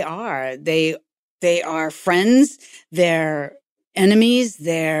who they are. They are friends. They're enemies.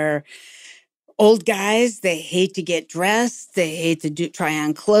 They're old guys. They hate to get dressed. They hate to try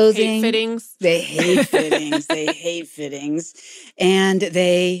on clothing. Hate fittings. They hate fittings. They hate fittings. And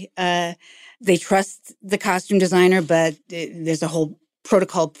they trust the costume designer, but there's a whole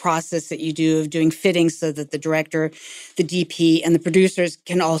protocol process that you do of doing fittings so that the director, the DP, and the producers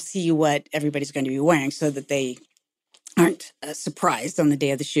can all see what everybody's going to be wearing so that they aren't surprised on the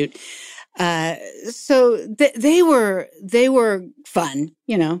day of the shoot. So they were fun,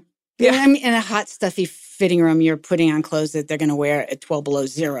 Yeah. I mean, in a hot, stuffy fitting room, you're putting on clothes that they're going to wear at 12 below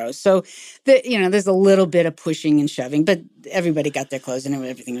zero. So, there's a little bit of pushing and shoving, but everybody got their clothes and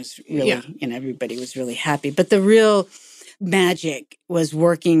everything was really, everybody was really happy. But the real magic was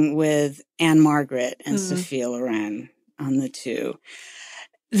working with Anne-Margaret and Sophia Loren on the two.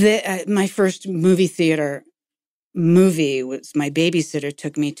 My first movie theater movie was my babysitter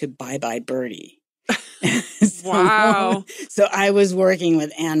took me to Bye Bye Birdie. Wow. So I was working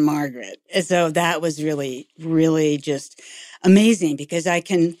with Anne-Margaret. So that was really, really just amazing because I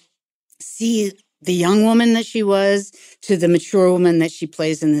can see the young woman that she was to the mature woman that she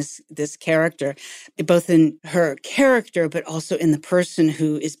plays in this character, both in her character, but also in the person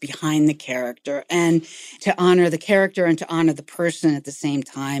who is behind the character, and to honor the character and to honor the person at the same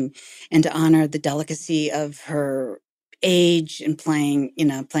time, and to honor the delicacy of her age and playing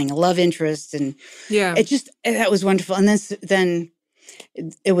a love interest. And that was wonderful. And then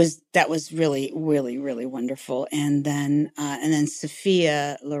that was really, really, really wonderful. And then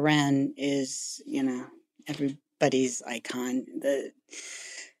Sophia Loren is, everybody's icon, the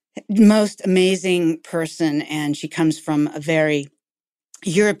most amazing person. And she comes from a very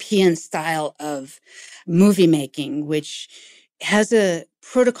European style of movie making, which has a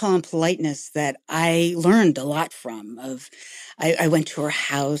protocol and politeness that I learned a lot from. I went to her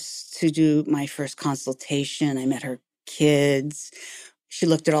house to do my first consultation. I met her kids. She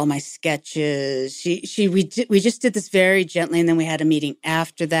looked at all my sketches. We just did this very gently, and then we had a meeting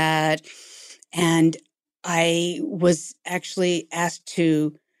after that. And I was actually asked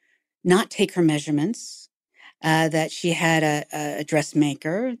to not take her measurements, that she had a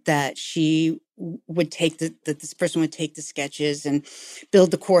dressmaker, that she would take that this person would take the sketches and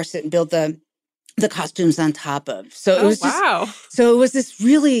build the corset and build the costumes on top of. So it was so it was this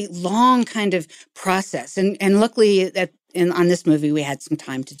really long kind of process. And luckily on this movie, we had some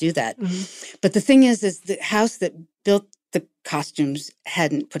time to do that. Mm-hmm. But the thing is the house that built the costumes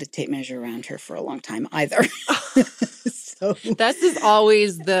hadn't put a tape measure around her for a long time either. So this is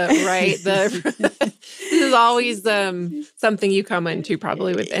always this is always something you come into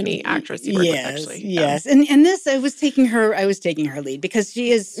probably with any actress you work with, actually. Yes. And this, I was taking her lead because she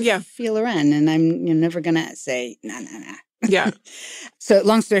is Sophia Loren, and I'm never going to say, nah. Yeah. So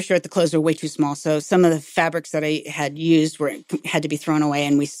long story short, the clothes were way too small. So some of the fabrics that I had used had to be thrown away,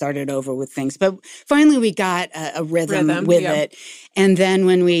 and we started over with things. But finally, we got a rhythm with it. And then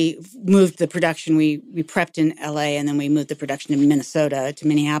when we moved the production, we prepped in LA, and then we moved the production to Minnesota, to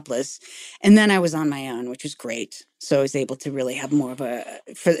Minneapolis. And then I was on my own, which was great. So I was able to really have more of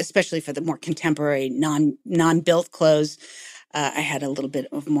especially for the more contemporary, non-built clothes, I had a little bit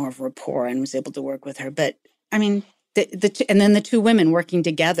of more of rapport and was able to work with her. But I mean, and then the two women working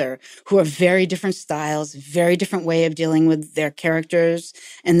together who are very different styles, very different way of dealing with their characters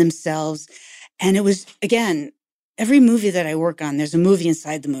and themselves. And it was, again, every movie that I work on, there's a movie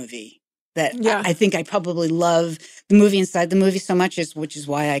inside the movie that I think I probably love the movie inside the movie so much, which is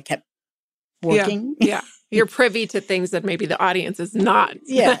why I kept working. Yeah. You're privy to things that maybe the audience is not.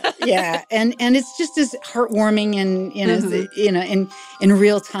 Yeah. And it's just as heartwarming and in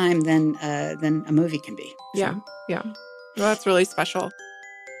real time than a movie can be. Yeah. Well, that's really special.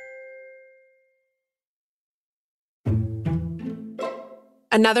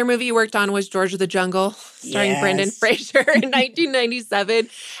 Another movie you worked on was George of the Jungle, starring Brendan Fraser in 1997.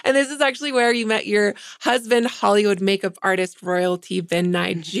 And this is actually where you met your husband, Hollywood makeup artist royalty, Ben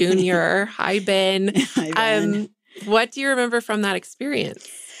Nye Jr. Hi, Ben. Hi, Ben. What do you remember from that experience?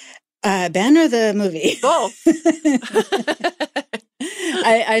 Ben or the movie? Both.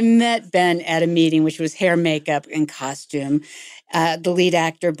 I met Ben at a meeting, which was hair, makeup, and costume. The lead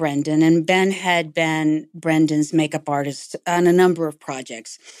actor, Brendan, and Ben had been Brendan's makeup artist on a number of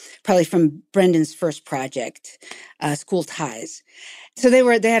projects, probably from Brendan's first project, School Ties. So they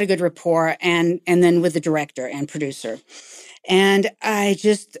had a good rapport, and then with the director and producer. And I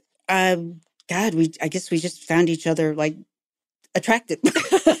just, I guess we just found each other like attractive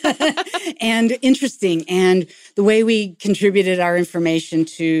and interesting, and the way we contributed our information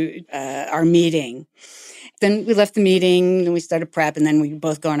to our meeting. Then we left the meeting and we started prep, and then we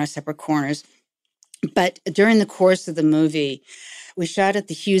both go on our separate corners. But during the course of the movie, we shot at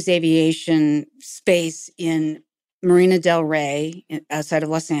the Hughes Aviation space in Marina del Rey, outside of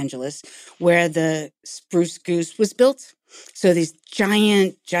Los Angeles, where the Spruce Goose was built. So these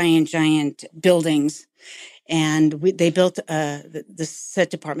giant buildings. And they built, the set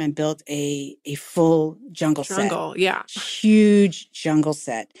department built a full jungle set. Yeah. Huge jungle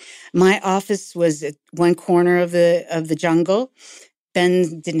set. My office was at one corner of the jungle.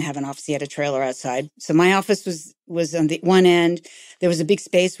 Ben didn't have an office. He had a trailer outside. So my office was on the one end. There was a big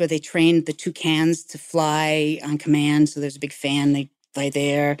space where they trained the toucans to fly on command. So there's a big fan. They fly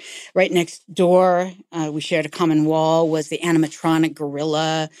there. Right next door, we shared a common wall, was the animatronic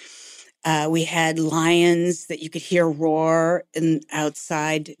gorilla. We had lions that you could hear roar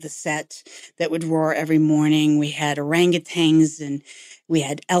outside the set that would roar every morning. We had orangutans, and we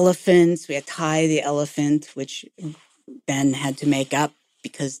had elephants. We had Ty the elephant, which Ben had to make up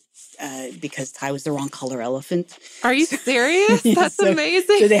because Ty was the wrong color elephant. Are you serious? That's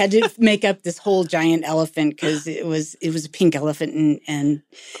amazing. So they had to make up this whole giant elephant because it was a pink elephant, and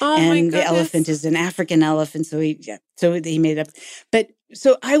the elephant is an African elephant. So he made up. But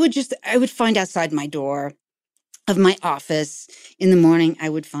so I would find outside my door of my office in the morning, I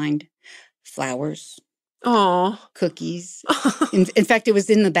would find flowers. Cookies. In fact, it was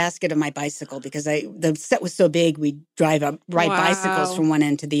in the basket of my bicycle because the set was so big, we'd ride bicycles from one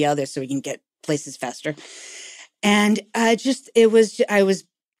end to the other so we can get places faster. And I was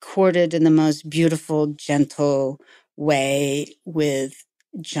courted in the most beautiful, gentle way with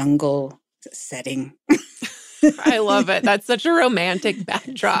jungle setting. I love it. That's such a romantic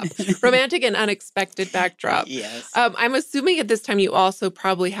backdrop. Romantic and unexpected backdrop. Yes. I'm assuming at this time you also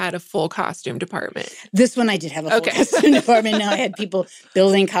probably had a full costume department. This one I did have a full costume department. Now I had people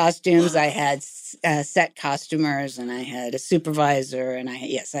building costumes. I had set costumers, and I had a supervisor, and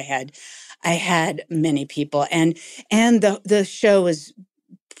I had many people, and the show was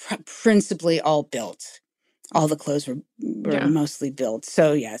principally all built. All the clothes were mostly built.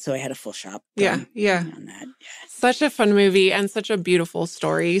 So I had a full shop. On that. Yeah. Such a fun movie and such a beautiful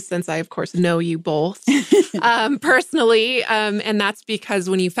story, since I, of course, know you both personally. And that's because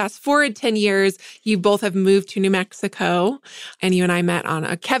when you fast forward 10 years, you both have moved to New Mexico, and you and I met on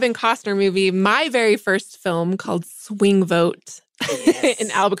a Kevin Costner movie, my very first film, called Swing Vote. Yes.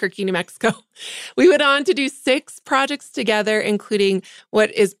 in Albuquerque, New Mexico. We went on to do 6 projects together, including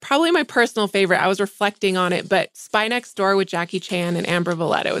what is probably my personal favorite. I was reflecting on it, but Spy Next Door with Jackie Chan and Amber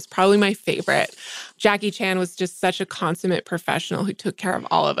Valletta was probably my favorite. Jackie Chan was just such a consummate professional who took care of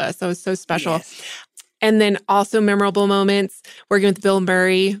all of us. That was so special. Yes. And then also memorable moments working with Bill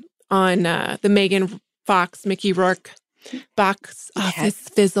Murray on the Megan Fox, Mickey Rourke box office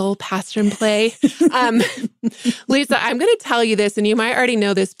fizzle pastern play. Lisa, I'm going to tell you this, and you might already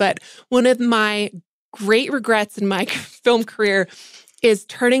know this, but one of my great regrets in my film career is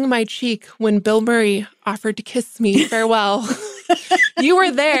turning my cheek when Bill Murray offered to kiss me farewell. You were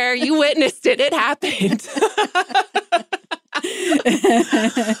there. You witnessed it. It happened.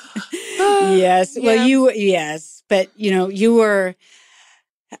 Yes. Well, yes. But, you were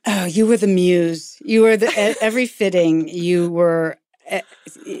the muse. You were at every fitting. You were,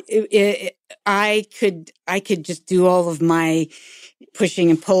 I could just do all of my pushing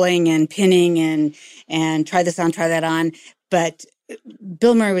and pulling and pinning and try this on, try that on. But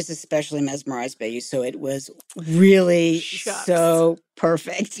Bill Murray was especially mesmerized by you. So it was really so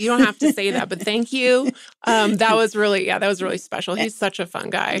perfect. You don't have to say that, but thank you. That was really special. He's such a fun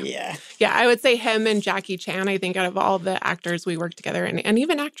guy. Yeah. Yeah, I would say him and Jackie Chan, I think out of all the actors we worked together and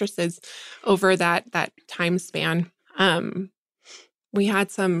even actresses over that time span, we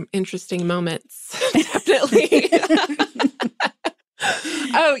had some interesting moments, definitely.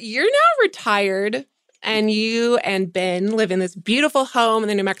 Oh, you're now retired. And you and Ben live in this beautiful home in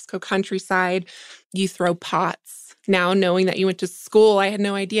the New Mexico countryside. You throw pots. Now, knowing that you went to school, I had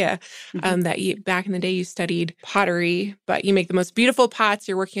no idea that back in the day you studied pottery, but you make the most beautiful pots.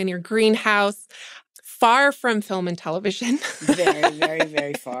 You're working on your greenhouse, far from film and television. Very, very,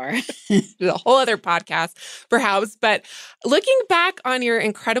 very far. A whole other podcast, perhaps. But looking back on your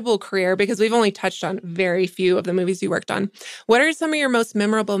incredible career, because we've only touched on very few of the movies you worked on, what are some of your most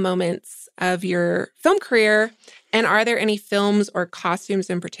memorable moments of your film career? And are there any films or costumes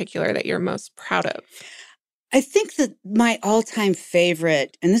in particular that you're most proud of? I think that my all-time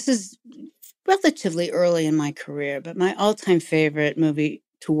favorite, and this is relatively early in my career, but my all-time favorite movie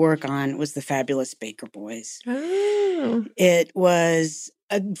to work on was The Fabulous Baker Boys. Oh. It was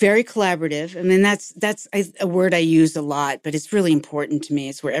very collaborative. I mean, that's a word I use a lot, but it's really important to me.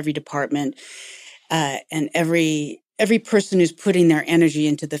 It's where every department and every person who's putting their energy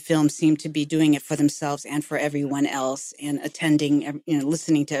into the film seemed to be doing it for themselves and for everyone else, and attending,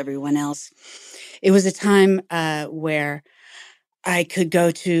 listening to everyone else. It was a time where I could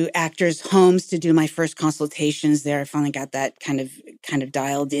go to actors' homes to do my first consultations there. I finally got that kind of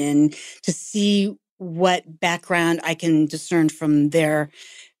dialed in to see what background I can discern from their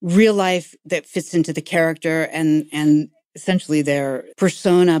real life that fits into the character and essentially their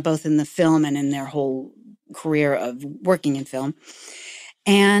persona, both in the film and in their whole career of working in film.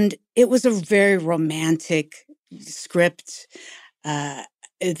 And it was a very romantic script.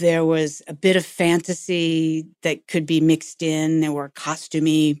 There was a bit of fantasy that could be mixed in. There were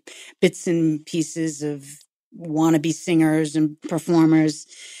costumey bits and pieces of wannabe singers and performers.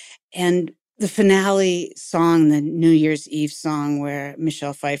 And the finale song, the New Year's Eve song where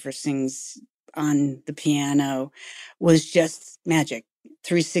Michelle Pfeiffer sings on the piano, was just magic.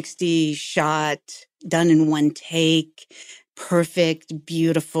 360 shot, done in one take, perfect,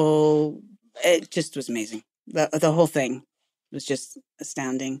 beautiful. It just was amazing. The whole thing was just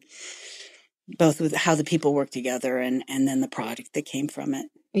astounding, both with how the people work together and then the product that came from it.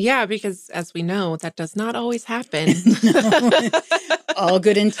 Yeah, because as we know, that does not always happen. All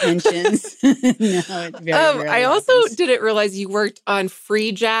good intentions. I also didn't realize you worked on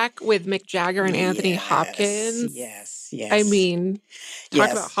Free Jack with Mick Jagger and Anthony Hopkins. Yes. I mean,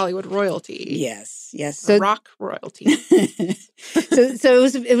 talk about Hollywood royalty. Yes. So, rock royalty. so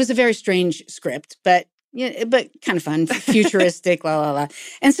it was a very strange script, but kind of fun, futuristic, la la la.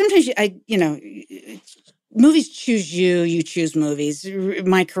 And sometimes movies choose you. You choose movies.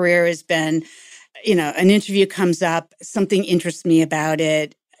 My career has been, an interview comes up, something interests me about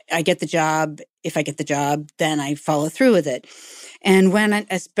it. I get the job. If I get the job, then I follow through with it. And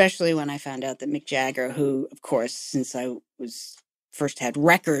especially when I found out that Mick Jagger, who, of course, since I first had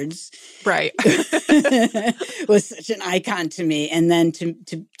records, right, was such an icon to me, and then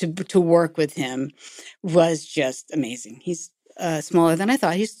to work with him was just amazing. He's smaller than I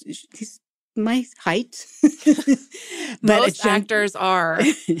thought. He's my height. But most actors are.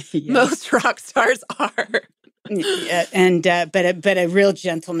 Yes. Most rock stars are. Yeah, and but a real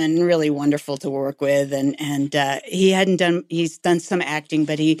gentleman, really wonderful to work with, and he's done some acting,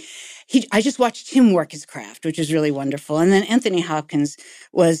 but I just watched him work his craft, which is really wonderful. And then Anthony Hopkins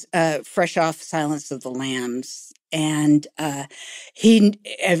was fresh off Silence of the Lambs, And he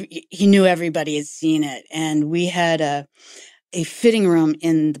knew everybody had seen it. And we had a fitting room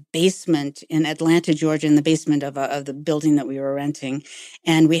in the basement in Atlanta, Georgia, in the basement of the building that we were renting.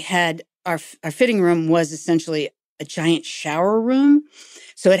 And we had our fitting room was essentially a giant shower room.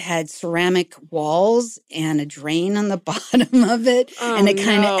 So it had ceramic walls and a drain on the bottom of it. And it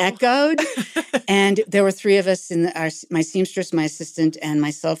kind of echoed. And there were three of us my seamstress, my assistant, and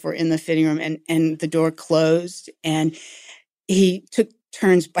myself were in the fitting room, and the door closed. And he took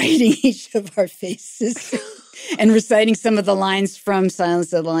turns biting each of our faces and reciting some of the lines from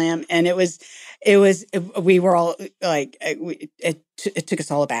Silence of the Lamb. And we were all like, it took us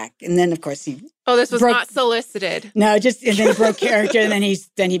all aback. And then, of course, this was not solicited. No, and then he broke character, and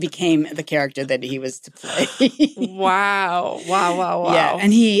then he became the character that he was to play. Wow. Yeah,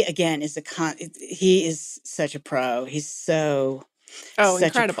 and he, again, he is such a pro. He's such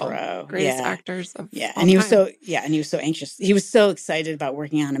incredible. A pro. Greatest actors of all and he was time. and he was so anxious. He was so excited about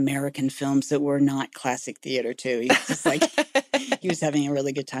working on American films that were not classic theater too. He was just like, he was having a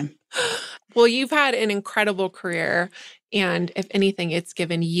really good time. Well, you've had an incredible career. And if anything, it's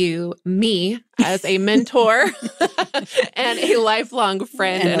given me as a mentor and a lifelong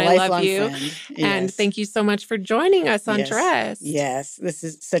friend. And I love you. Yes. And thank you so much for joining us on Yes. Dressed. Yes, this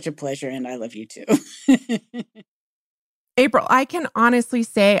is such a pleasure. And I love you too. April, I can honestly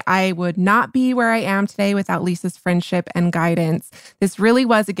say I would not be where I am today without Lisa's friendship and guidance. This really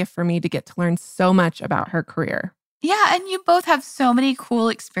was a gift for me to get to learn so much about her career. Yeah, and you both have so many cool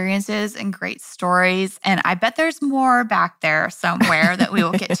experiences and great stories. And I bet there's more back there somewhere that we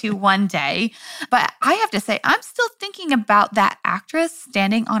will get to one day. But I have to say, I'm still thinking about that actress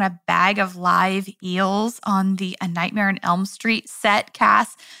standing on a bag of live eels on the A Nightmare on Elm Street set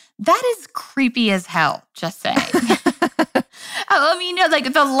cast. That is creepy as hell, just saying. I mean,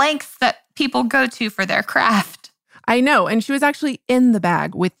 like the lengths that people go to for their craft. I know. And she was actually in the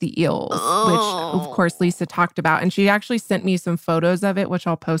bag with the eels, which of course Lisa talked about. And she actually sent me some photos of it, which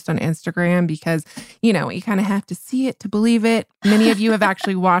I'll post on Instagram because, you kind of have to see it to believe it. Many of you have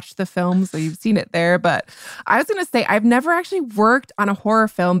actually watched the film, so you've seen it there. But I was going to say, I've never actually worked on a horror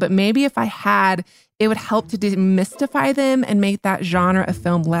film, but maybe if I had, it would help to demystify them and make that genre of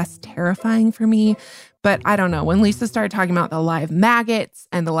film less terrifying for me. But I don't know. When Lisa started talking about the live maggots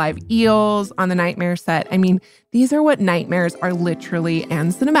and the live eels on the Nightmare set, I mean, these are what nightmares are literally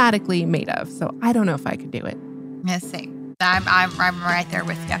and cinematically made of. So I don't know if I could do it. Yes, same. I'm right there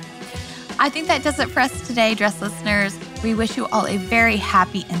with you. I think that does it for us today, Dress listeners. We wish you all a very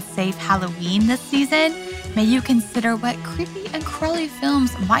happy and safe Halloween this season. May you consider what creepy and crawly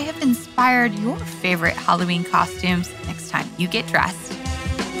films might have inspired your favorite Halloween costumes next time you get dressed.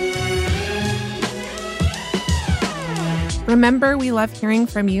 Remember, we love hearing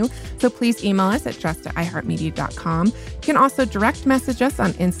from you, so please email us at dressed@iheartmedia.com. You can also direct message us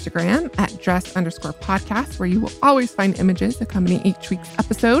on Instagram at dressed_podcast, where you will always find images accompanying each week's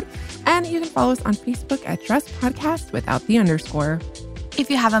episode. And you can follow us on Facebook at Dressed Podcast without the underscore. If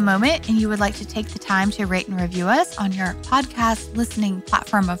you have a moment and you would like to take the time to rate and review us on your podcast listening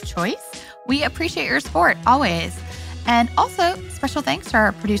platform of choice, we appreciate your support always. And also, special thanks to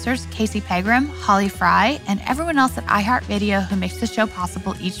our producers, Casey Pegram, Holly Fry, and everyone else at iHeartRadio who makes the show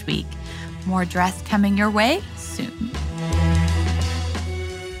possible each week. More Dressed coming your way soon.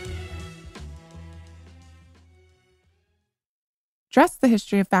 Dressed: The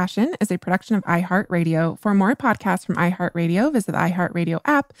History of Fashion is a production of iHeartRadio. For more podcasts from iHeartRadio, visit the iHeartRadio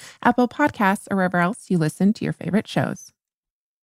app, Apple Podcasts, or wherever else you listen to your favorite shows.